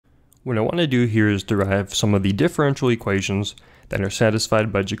What I want to do here is derive some of the differential equations that are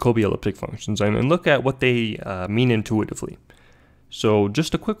satisfied by Jacobi elliptic functions and look at what they mean intuitively. So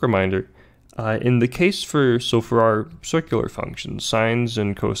just a quick reminder, in the case for our circular functions, sines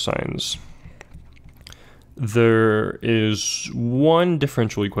and cosines, there is one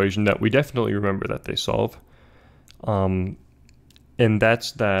differential equation that we definitely remember that they solve, and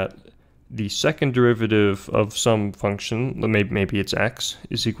that's that the second derivative of some function, maybe it's x,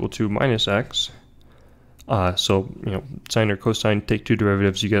 is equal to minus x. So, sine or cosine, take two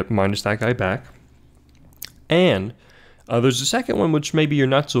derivatives, you get minus that guy back. And there's a second one which maybe you're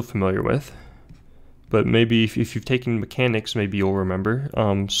not so familiar with, but maybe if you've taken mechanics, maybe you'll remember.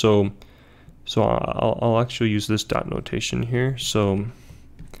 So I'll actually use this dot notation here. So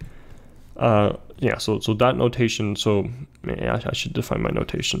dot notation, I should define my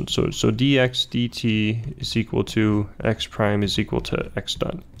notation. So dx dt is equal to x prime is equal to x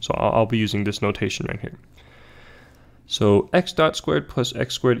dot. So I'll be using this notation right here. So x dot squared plus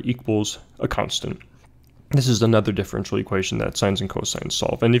x squared equals a constant. This is another differential equation that sines and cosines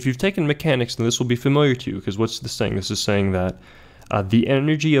solve. And if you've taken mechanics, then this will be familiar to you, because what's this saying? This is saying that the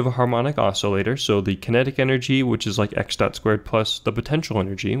energy of a harmonic oscillator, so the kinetic energy, which is like x dot squared, plus the potential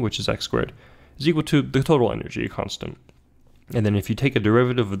energy, which is x squared, is equal to the total energy, a constant. And then if you take a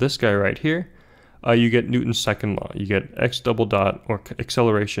derivative of this guy right here, you get Newton's second law. You get x double dot, or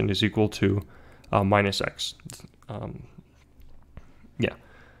acceleration, is equal to minus x.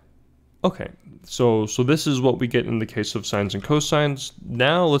 Okay, so this is what we get in the case of sines and cosines.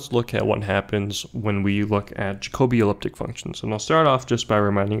 Now let's look at what happens when we look at Jacobi elliptic functions. And I'll start off just by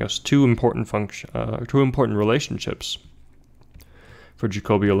reminding us two important relationships for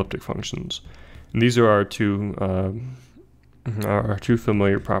Jacobi elliptic functions. And these are our two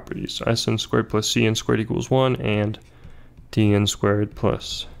familiar properties: Sn squared plus Cn squared equals 1, and Dn squared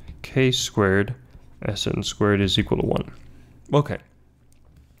plus K squared Sn squared is equal to 1. Okay.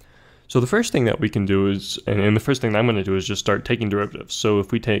 So the first thing that we can do is, and the first thing that I'm going to do is just start taking derivatives. So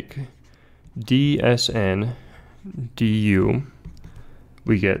if we take dsn du,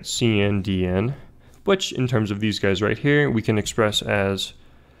 we get cn dn, which in terms of these guys right here, we can express as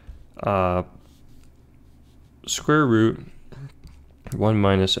square root 1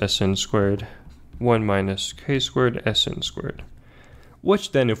 minus Sn squared 1 minus K squared Sn squared.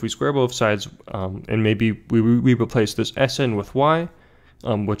 Which then, if we square both sides, and maybe we replace this Sn with y,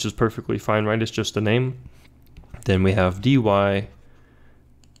 which is perfectly fine, right? It's just a name. Then we have dy, now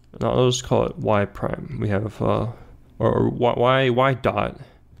let's call it y prime. We have or y dot.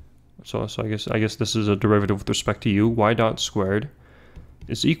 So I guess this is a derivative with respect to u. Y dot squared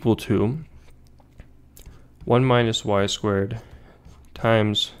is equal to 1 minus y squared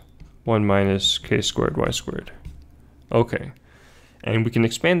times 1 minus k squared y squared. Okay, and we can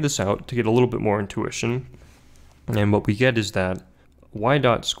expand this out to get a little bit more intuition. And what we get is that y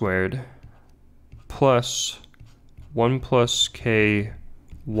dot squared plus 1 plus k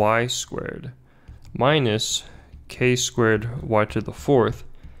y squared minus k squared y to the fourth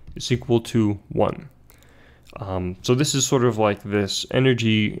is equal to 1. So this is sort of like this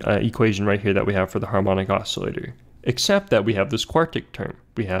energy equation right here that we have for the harmonic oscillator, except that we have this quartic term.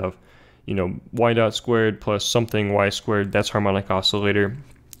 We have, y dot squared plus something y squared, that's harmonic oscillator.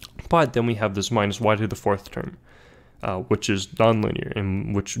 But then we have this minus y to the fourth term, which is nonlinear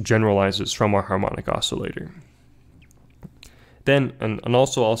and which generalizes from our harmonic oscillator. Then, and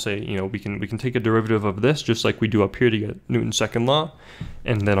also I'll say, we can take a derivative of this just like we do up here to get Newton's second law.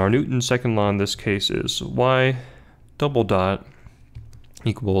 And then our Newton's second law in this case is y double dot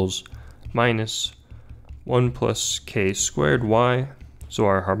equals minus 1 plus k squared y, so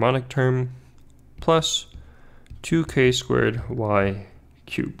our harmonic term, plus 2k squared y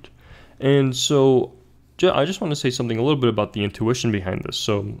cubed. And so I just want to say something a little bit about the intuition behind this.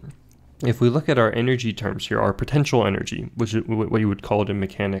 So if we look at our energy terms here, our potential energy, which is what you would call it in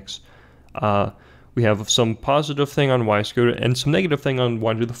mechanics, we have some positive thing on y squared and some negative thing on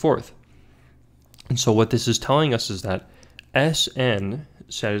y to the fourth. And so what this is telling us is that Sn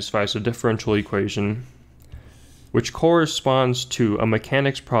satisfies a differential equation which corresponds to a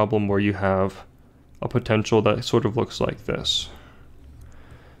mechanics problem where you have a potential that sort of looks like this.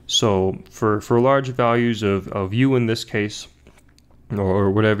 So for large values of u in this case,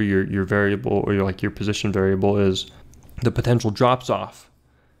 or whatever your variable or your position variable is, the potential drops off.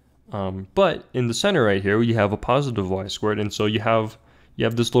 But in the center right here, you have a positive y squared, and so you have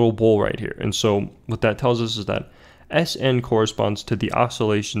this little bowl right here. And so what that tells us is that Sn corresponds to the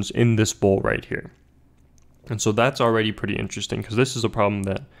oscillations in this bowl right here. And so that's already pretty interesting, because this is a problem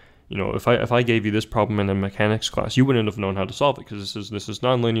that you know, if I gave you this problem in a mechanics class, you wouldn't have known how to solve it because this is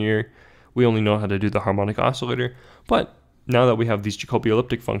nonlinear. We only know how to do the harmonic oscillator. But now that we have these Jacobi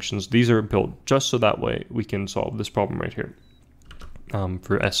elliptic functions, these are built just so that way we can solve this problem right here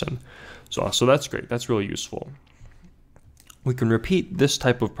for Sn. So that's great. That's really useful. We can repeat this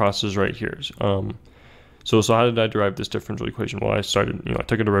type of process right here. So how did I derive this differential equation? Well, I started, you know, I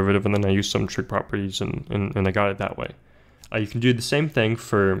took a derivative and then I used some trig properties and I got it that way. You can do the same thing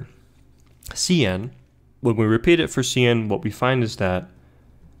for Cn. When we repeat it for Cn, what we find is that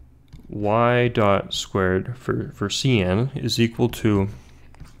y dot squared for Cn is equal to,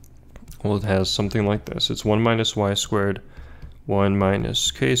 well, it has something like this. It's 1 minus y squared, 1 minus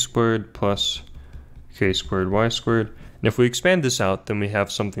k squared plus k squared y squared. And if we expand this out, then we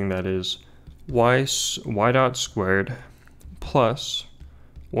have something that is y dot squared plus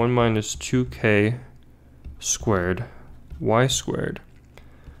 1 minus 2k squared y squared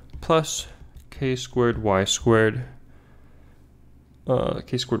plus k squared y squared,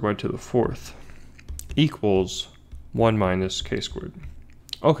 k squared y to the fourth equals 1 minus k squared.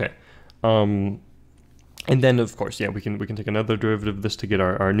 Okay. And then of course, yeah, we can take another derivative of this to get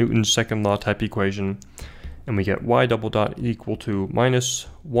our Newton's second law type equation. And we get y double dot equal to minus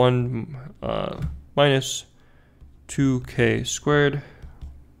 1 minus 2k squared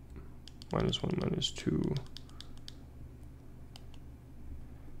minus 1 minus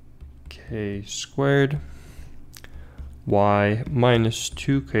 2k squared y minus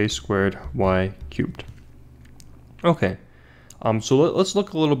 2k squared y cubed. Okay, so let's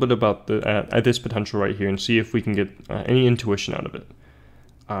look a little bit about at this potential right here and see if we can get any intuition out of it.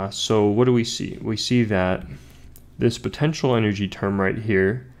 So what do we see? We see that this potential energy term right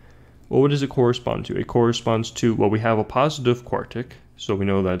here, well, what does it correspond to? It corresponds to, well, we have a positive quartic, so we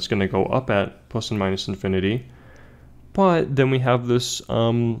know that it's going to go up at plus and minus infinity. But then we have this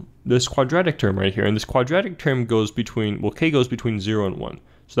this quadratic term right here, and this quadratic term goes between, well, k goes between 0 and 1.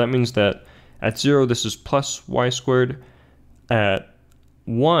 So that means that at 0, this is plus y squared. At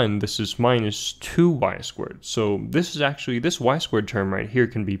 1, this is minus 2y squared. So this is actually, this y squared term right here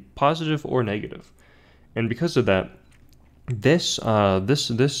can be positive or negative. And because of that, this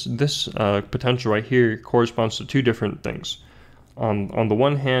potential right here corresponds to two different things. On the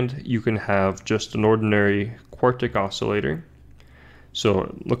one hand, you can have just an ordinary quartic oscillator. So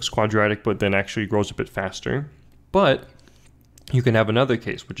it looks quadratic, but then actually grows a bit faster. But you can have another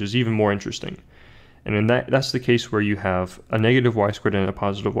case, which is even more interesting. And in that's the case where you have a negative y squared and a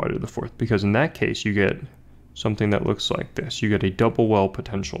positive y to the fourth, because in that case you get something that looks like this. You get a double well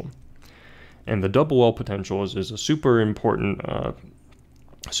potential. And the double well potential is a super important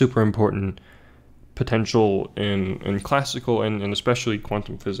potential in classical and especially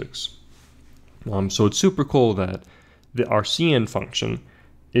quantum physics. So it's super cool that our Cn function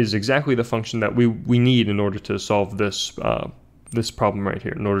is exactly the function that we need in order to solve this this problem right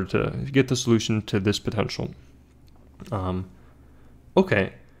here, in order to get the solution to this potential.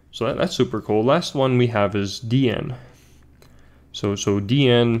 Okay, so that's super cool. Last one we have is dn. So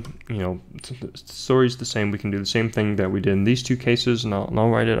dn, you know, the story's the same. We can do the same thing that we did in these two cases, and I'll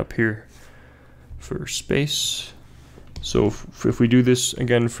write it up here for space. So if we do this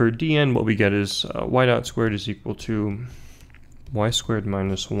again for dn, what we get is y dot squared is equal to y squared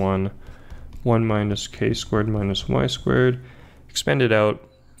minus 1 minus k squared minus y squared. Expand it out,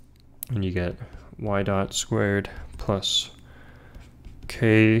 and you get y dot squared plus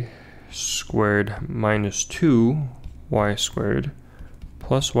k squared minus 2y squared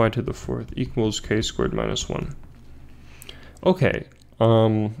plus y to the fourth equals k squared minus 1. Okay,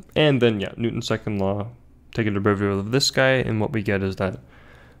 and then yeah, Newton's second law, take a derivative of this guy, and what we get is that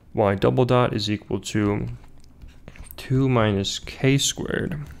y double dot is equal to 2 minus k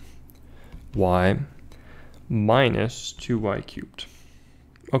squared y minus 2y cubed.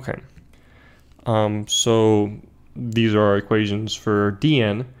 Okay, so these are our equations for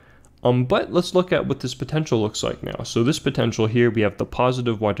dn, but let's look at what this potential looks like now. So this potential here, we have the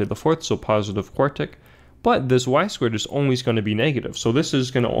positive y to the fourth, so positive quartic, but this y squared is always going to be negative, so this is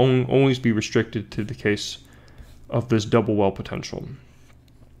going to always be restricted to the case of this double well potential.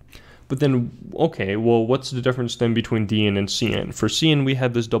 But then, okay, well, what's the difference then between dn and Cn? For Cn, we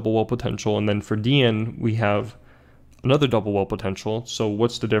had this double well potential, and then for dn, we have another double well potential. So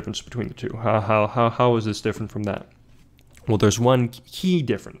what's the difference between the two? How is this different from that? Well, there's one key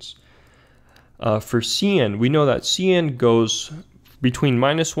difference. For Cn, we know that Cn goes between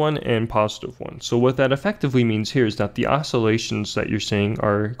 -1 and +1. So what that effectively means here is that the oscillations that you're seeing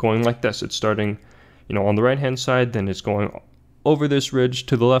are going like this. It's starting, you know, on the right-hand side, then it's going over this ridge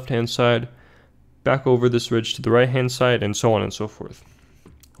to the left-hand side, back over this ridge to the right-hand side, and so on and so forth.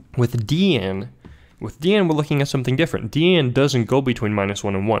 With dn, we're looking at something different. dn doesn't go between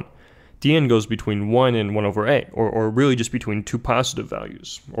 -1 and 1. dn goes between 1 and 1 over a, or really just between two positive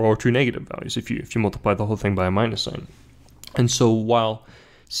values, or two negative values if you multiply the whole thing by a minus sign. And so while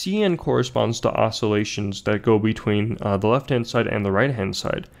Cn corresponds to oscillations that go between the left-hand side and the right-hand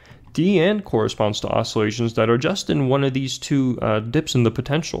side, dn corresponds to oscillations that are just in one of these two dips in the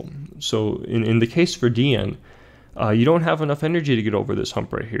potential. So in the case for dn, you don't have enough energy to get over this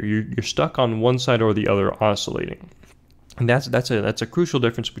hump right here. You're stuck on one side or the other oscillating. And that's a crucial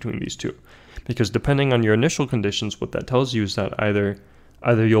difference between these two, because depending on your initial conditions, what that tells you is that either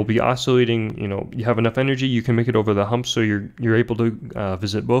you'll be oscillating, you have enough energy, you can make it over the hump, so you're able to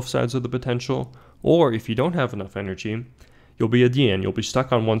visit both sides of the potential, or if you don't have enough energy, you'll be a dn, you'll be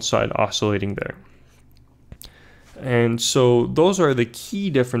stuck on one side oscillating there. And so those are the key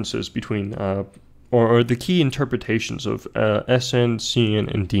differences between, or the key interpretations of Sn,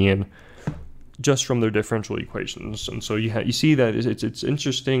 Cn, and dn, just from their differential equations. And so you see that it's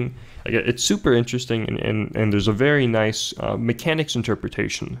interesting, it's super interesting, and there's a very nice mechanics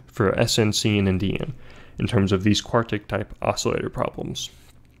interpretation for Sn, Cn, and dn in terms of these quartic type oscillator problems.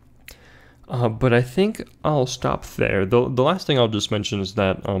 But I think I'll stop there. The last thing I'll just mention is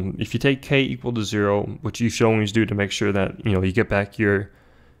that if you take k equal to 0, which you should always do to make sure that you get back your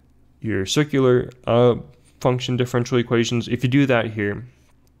circular function differential equations, if you do that here,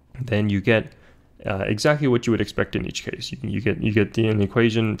 then you get exactly what you would expect in each case. You get the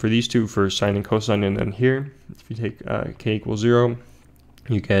equation for these two for sine and cosine, and then here, if you take k equals 0,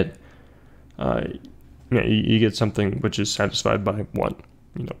 you get you get something which is satisfied by 1.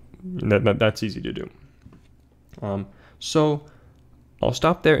 That's easy to do. So I'll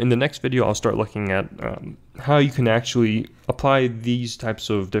stop there. In the next video, I'll start looking at how you can actually apply these types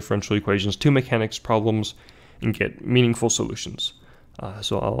of differential equations to mechanics problems and get meaningful solutions.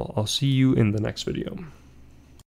 So I'll see you in the next video.